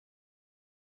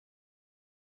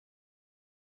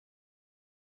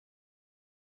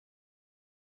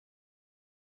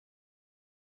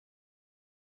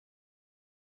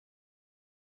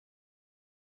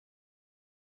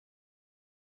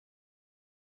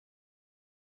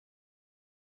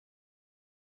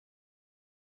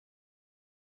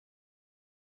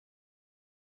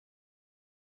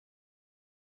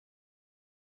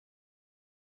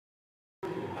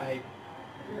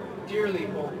dearly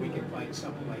hope we can find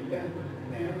something like that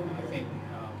now. I think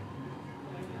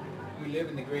we live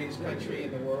in the greatest country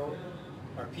in the world.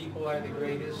 Our people are the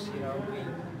greatest. You know,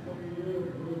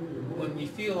 when we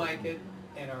feel like it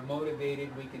and are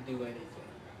motivated, we can do anything.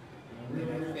 And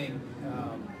I think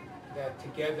that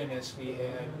togetherness we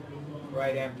had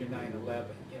right after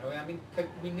 9/11. You know, I mean,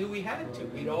 we knew we had to.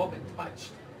 We'd all been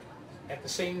touched at the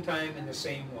same time in the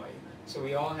same way. So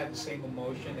we all had the same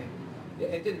emotion, and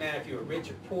it didn't matter if you were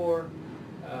rich or poor,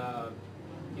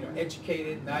 you know,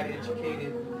 educated, not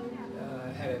educated,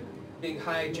 had a big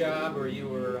high job, or you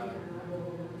were,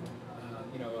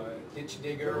 you know, a ditch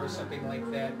digger or something like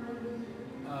that.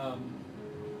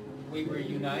 We were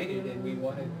united, and we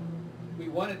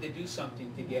wanted to do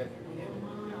something together.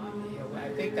 And, you know, I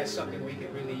think that's something we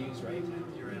could really use right now.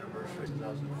 Your anniversary,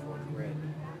 2004th grade.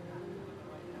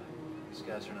 These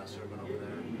guys are now serving over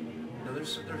there. You know,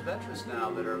 there's veterans now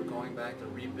that are going back to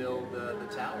rebuild the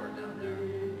tower down there.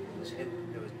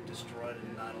 It was destroyed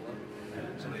in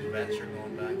 9/11. Some of these vets are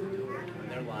going back to do it, and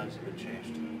their lives have been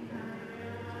changed too.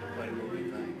 It's quite a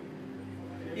moving thing.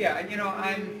 Yeah, you know,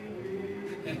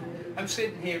 I'm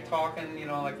sitting here talking, you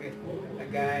know, like a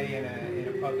guy in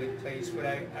a public place, but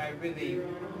I really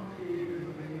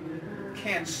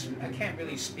can't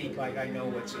really speak like I know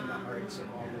what's in the hearts of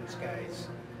all those guys.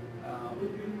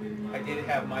 I did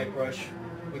have my brush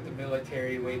with the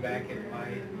military way back in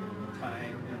my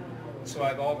time, so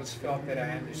I've always felt that I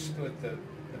understood the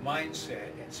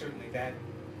mindset and certainly that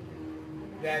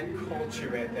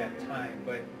culture at that time.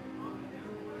 But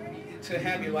to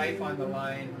have your life on the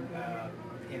line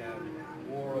in a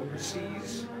war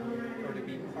overseas, or to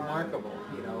be remarkable,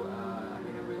 you know, I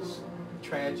mean, it was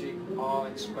tragic,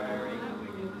 awe-inspiring.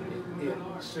 It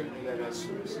certainly let us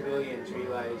civilians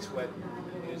realize what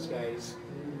those guys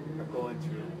are going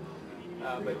through.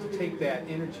 But to take that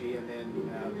energy and then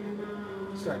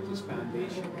start this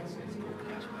foundation, it's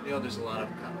cool. You know, there's a lot of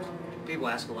people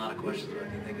ask a lot of questions about,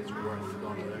 do you think it's worth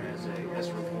going over there as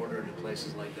a reporter to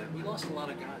places like that? We lost a lot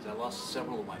of guys. I lost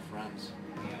several of my friends.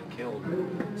 Killed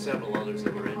several others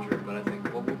that were injured. But I think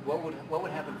what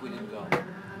would happen if we didn't go?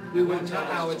 We wouldn't know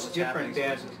how it's different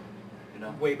than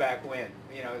way back when.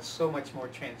 You know, it's so much more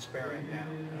transparent now.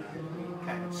 You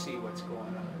kind of see what's going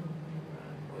on.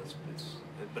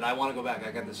 But I want to go back.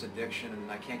 I got this addiction, and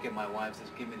I can't get my wife to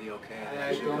give me the okay.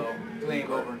 I don't blame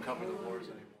go her. over and cover the wars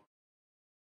anymore.